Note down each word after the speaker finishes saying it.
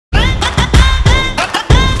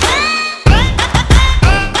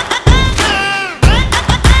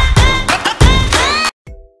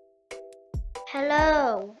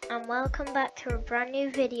and welcome back to a brand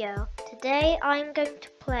new video. Today I'm going to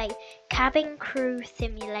play Cabin Crew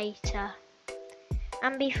Simulator.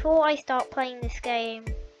 And before I start playing this game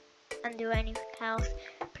and do anything else,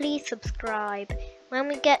 please subscribe. When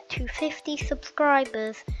we get to 50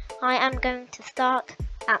 subscribers, I am going to start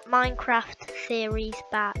at Minecraft series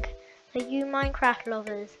back. For you Minecraft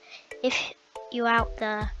lovers, if you out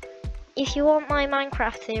there, if you want my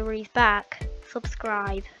Minecraft series back,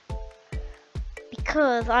 subscribe.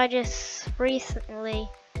 Because I just recently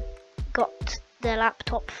got the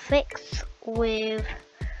laptop fixed with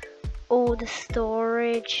all the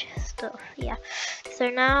storage stuff, yeah. So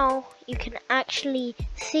now you can actually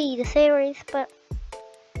see the series, but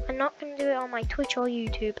I'm not going to do it on my Twitch or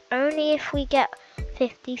YouTube, only if we get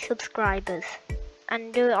 50 subscribers.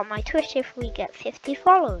 And do it on my Twitch if we get 50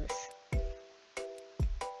 followers.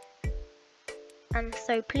 And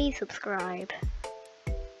so please subscribe.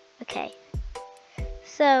 Okay.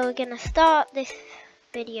 So we're gonna start this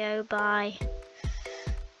video by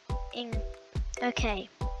okay.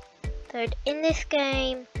 So in this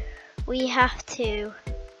game we have to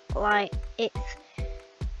it's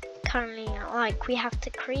currently we have to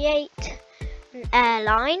create an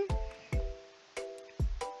airline.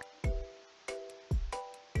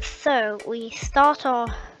 So we start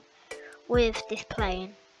off with this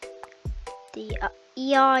plane, the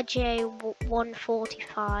ERJ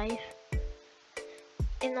 145.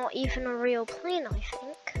 It's not even a real plane, I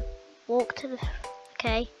think. Walk to the...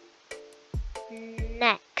 okay.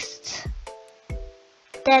 Next.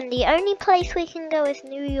 Then the only place we can go is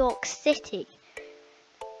New York City.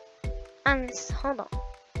 And, hold on.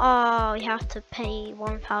 Oh, we have to pay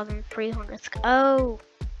 1,300. Oh,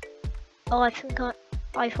 I think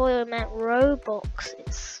I thought it meant Robux.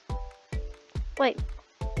 It's... wait.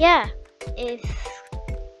 Yeah. It's...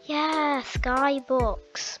 yeah,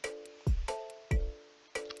 Skybox.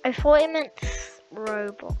 I thought it meant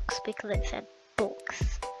Robux because it said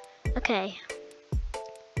books. Okay.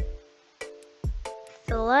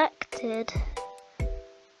 Selected.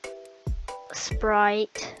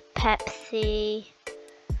 Sprite, Pepsi,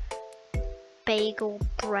 bagel,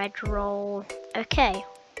 bread roll. Okay.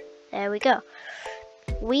 There we go.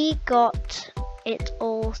 We got it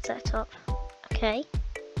all set up. Okay.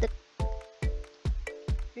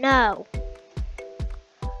 No.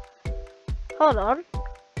 Hold on.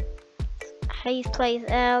 Hayes Place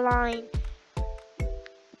Airline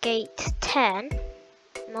Gate 10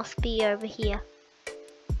 must be over here.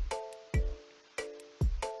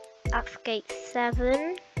 That's Gate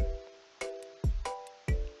 7.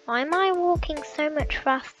 Why am I walking so much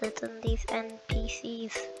faster than these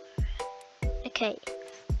NPCs? Okay,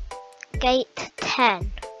 Gate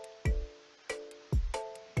 10.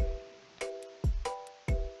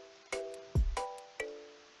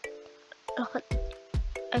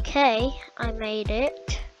 Okay, I made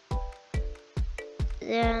it.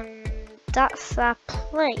 Then that's our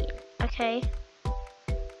plane. Okay,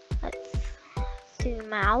 let's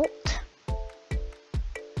zoom out.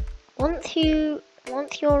 Once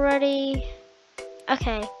you're ready.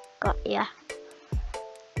 Okay, got ya.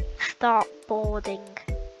 Start boarding.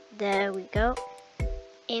 There we go.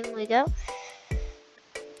 In we go.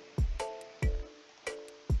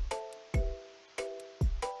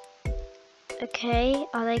 Okay,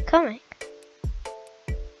 are they coming?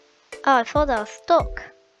 Oh, I thought I was stuck.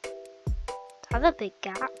 That's a big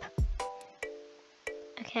gap.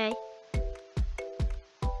 Okay.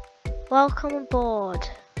 Welcome aboard.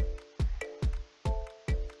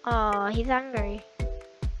 Oh, he's angry.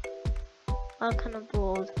 Welcome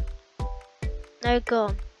aboard. No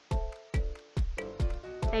gum.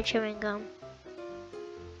 No chewing gum.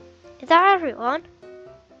 Is that everyone?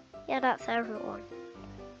 Yeah, that's everyone.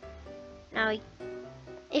 Now,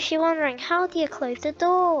 if you're wondering, how do you close the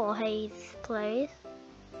door, Hayes Place?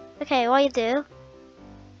 Okay, what you do,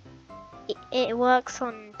 it works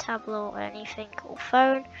on tablet or anything, or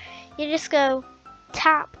phone. You just go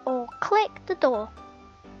tap or click the door.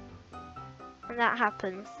 And that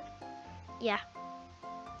happens. Yeah.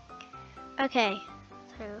 Okay,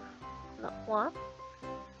 so, look, what?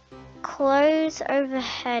 Close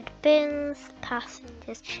overhead bins,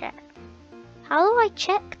 passengers check. How do I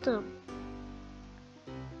check them?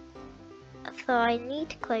 So I need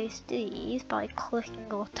to close these by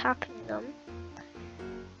clicking or tapping them.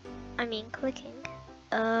 I mean clicking.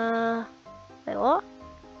 Wait, what?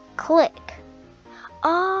 Click.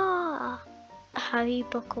 Ah! Have you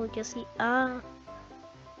buckled your seat? Ah.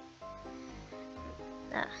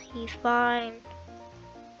 Nah, he's fine.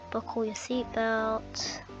 Buckle your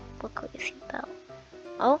seatbelt. Buckle your seatbelt.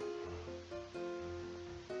 Oh.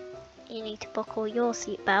 You need to buckle your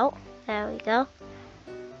seatbelt. There we go.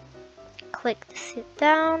 click to sit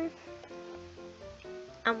down,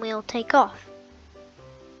 and we'll take off.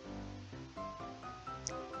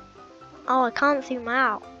 Oh, I can't zoom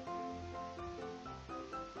out.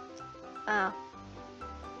 Oh.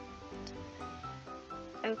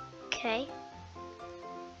 Okay.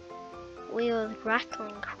 Wheels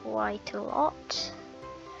rattling quite a lot.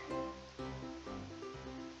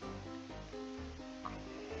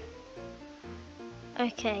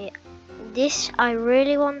 Okay, this, I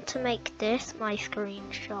really want to make this my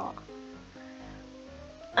screenshot.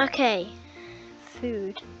 Okay,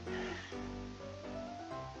 food.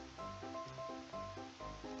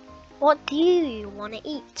 What do you want to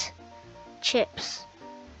eat? Chips.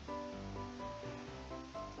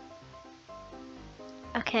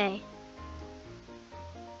 Okay.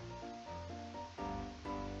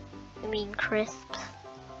 I mean crisps.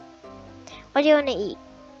 What do you want to eat?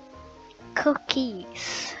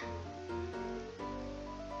 Cookies.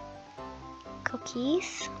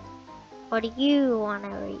 Cookies? What do you want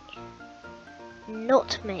to eat?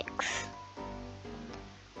 Nut mix.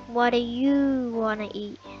 What do you want to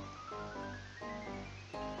eat?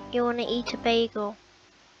 You want to eat a bagel.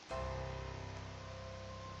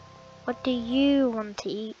 What do you want to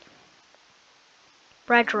eat?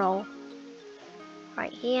 Bread roll.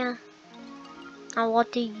 Right here. And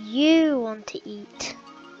what do you want to eat?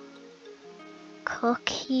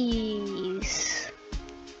 Cookies.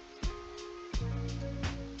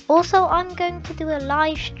 Also, I'm going to do a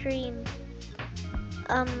live stream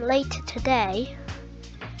later today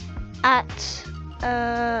at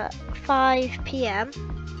 5 PM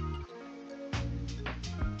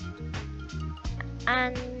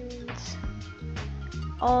and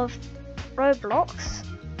of Roblox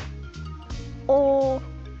or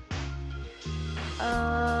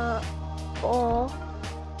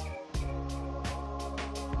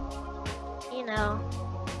you know,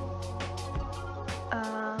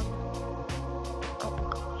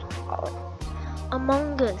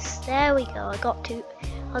 Among Us. There we go. I got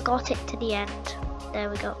it to the end. There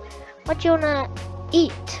we go. What do you wanna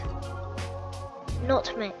eat?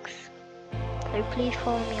 Nut mix. So please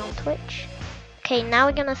follow me on Twitch. Okay, now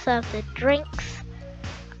we're gonna serve the drinks.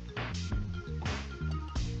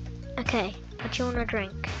 Okay, what do you wanna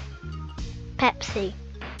drink? Pepsi.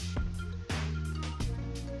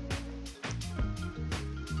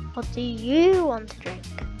 What do you want to drink?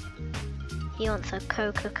 He wants a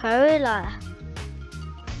Coca-Cola.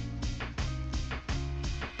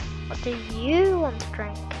 What do you want to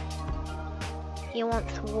drink? He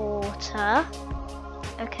wants water.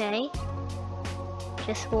 Okay,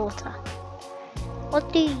 just water.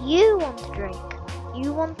 What do you want to drink?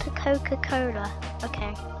 You want a Coca-Cola.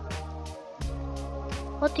 Okay.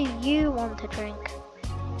 What do you want to drink?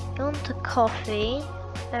 You want a coffee.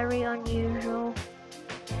 Very unusual.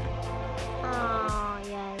 Oh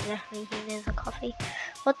yeah, definitely he needs a coffee.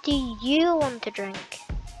 What do you want to drink?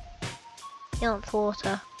 He wants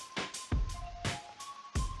water.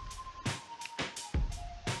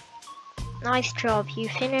 Nice job, you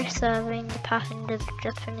finished serving. The passengers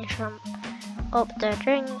just finished up their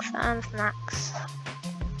drinks and snacks.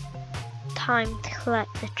 Time to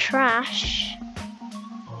collect the trash.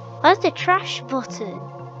 Where's the trash button?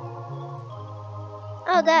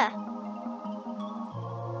 Oh, there.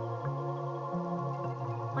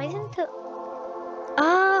 Why isn't it?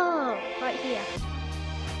 Oh, right here.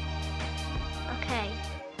 Okay,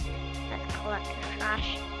 let's collect the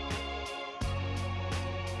trash.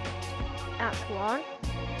 That's one.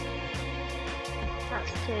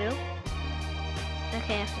 That's two.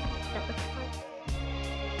 Okay, I think that looks fine.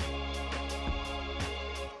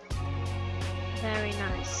 Very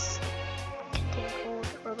nice. Getting all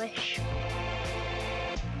the rubbish.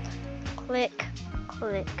 Click,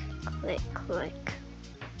 click, click, click.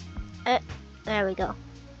 There we go.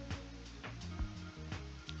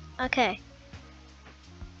 Okay.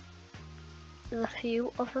 There's a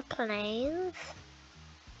few other planes.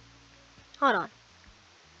 Hold on.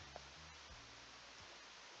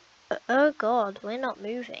 Oh god, we're not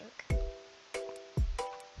moving.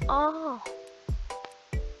 Oh.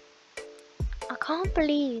 I can't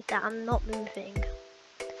believe that I'm not moving.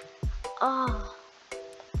 Oh.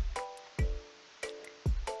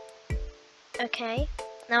 Okay,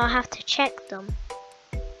 now I have to check them.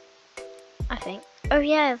 I think. Oh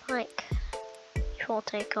yeah, it's like before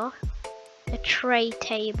takeoff. A tray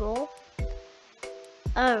table.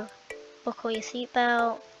 Oh, buckle your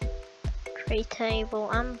seatbelt. Tray table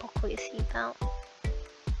and buckle your seatbelt.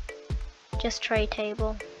 Just tray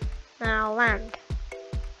table. Now land.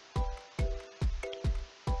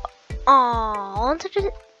 Oh, I wanted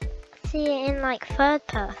to see it in like third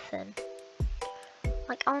person.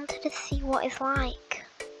 Like, I wanted to see what it's like.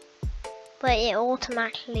 But it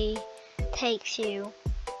automatically takes you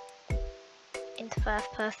into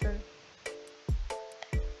first person.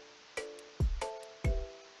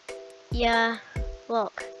 Yeah,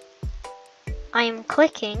 look. I am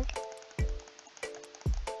clicking,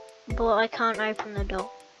 but I can't open the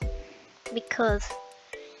door because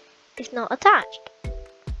it's not attached.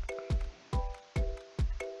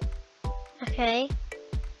 Okay.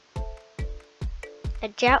 A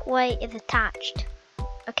jetway is attached.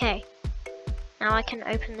 Okay. Now I can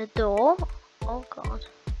open the door. Oh god.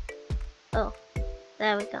 Oh,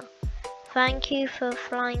 there we go. Thank you for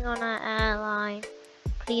flying on our airline.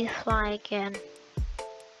 Please fly again.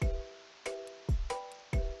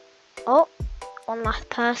 Oh, one last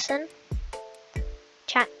person.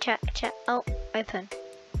 Chat. Oh, open.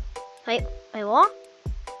 Wait, what?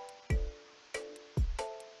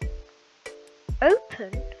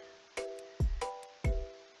 Open?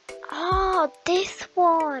 Oh, this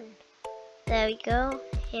one. There we go.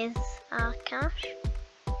 Here's our cash.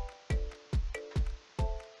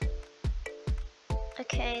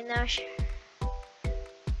 Okay, now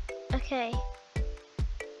okay.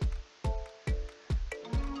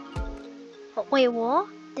 Oh, wait, what?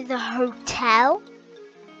 There's a hotel?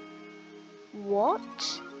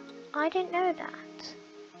 What? I didn't know that.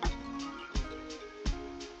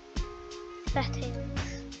 Settings.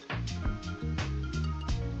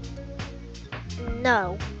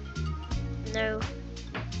 No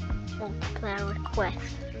multiplayer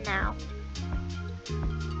request now.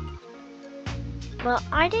 Well,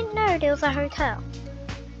 I didn't know there was a hotel.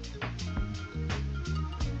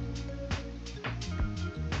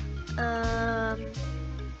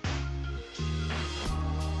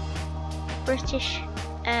 British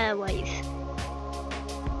Airways.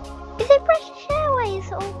 Is it British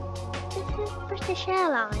Airways or is it British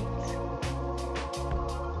Airlines?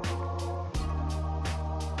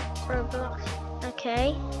 Roblox.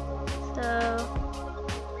 Okay. So.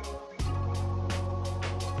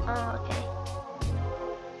 Oh, okay.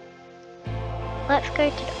 Let's go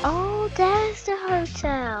to. Oh, there's the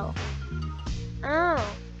hotel.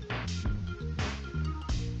 Oh.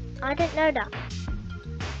 I didn't know that.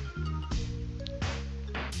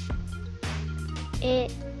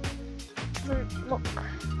 It doesn't look.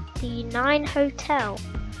 The 9 Hotel,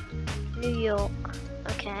 New York.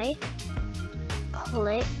 Okay.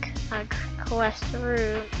 Click and request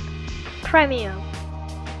room. Premium.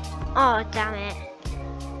 Oh, damn it.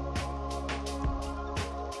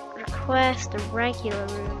 Request a regular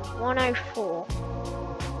room. 104.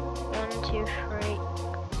 1, 2, 3.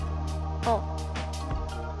 Oh.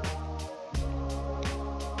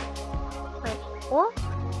 Wait, what?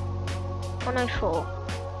 104.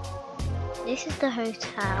 This is the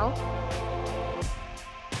hotel.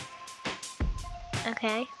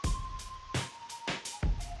 Okay.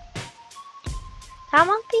 That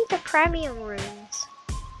must be the premium rooms.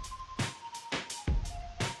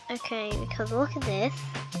 Okay, because look at this.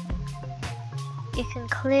 You can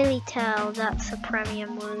clearly tell that's a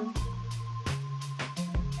premium room.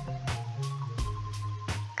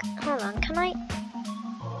 Hold on, can I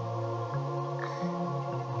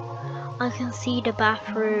can see the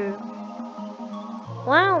bathroom.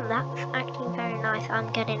 Wow, that's actually very nice. I'm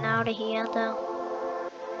getting out of here though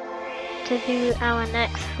to do our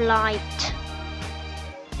next flight.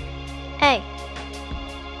 Hey,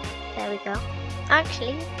 there we go.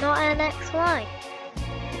 Actually, not our next flight,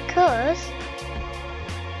 because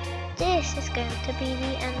this is going to be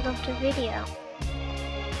the end of the video,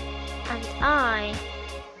 and I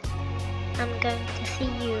am going to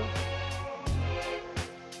see you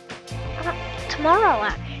tomorrow.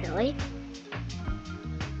 Actually,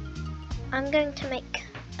 I'm going to make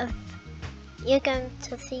a. You're going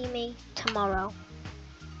to see me tomorrow.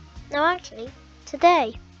 No, actually,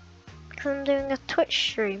 today. I'm doing a Twitch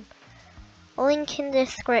stream. Link in the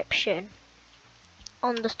description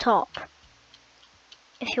on the top.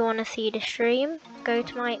 If you want to see the stream, go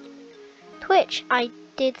to my Twitch. I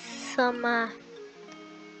did some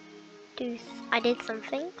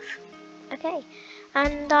things. Okay,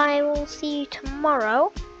 and I will see you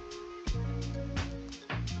tomorrow.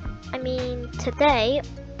 I mean today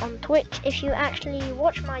on Twitch. If you actually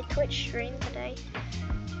watch my Twitch stream today,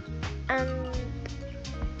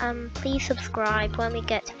 and please subscribe. When we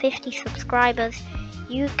get to 50 subscribers,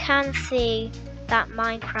 you can see that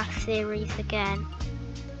Minecraft series again.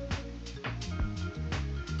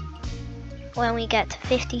 When we get to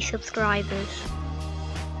 50 subscribers.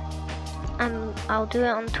 And I'll do it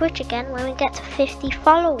on Twitch again when we get to 50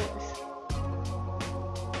 followers.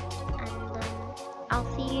 And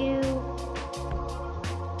I'll see you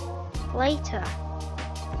later.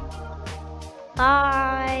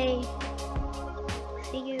 Bye.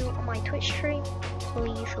 See you on my Twitch stream.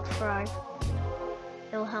 Please subscribe.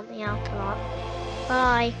 It'll help me out a lot.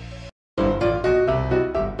 Bye.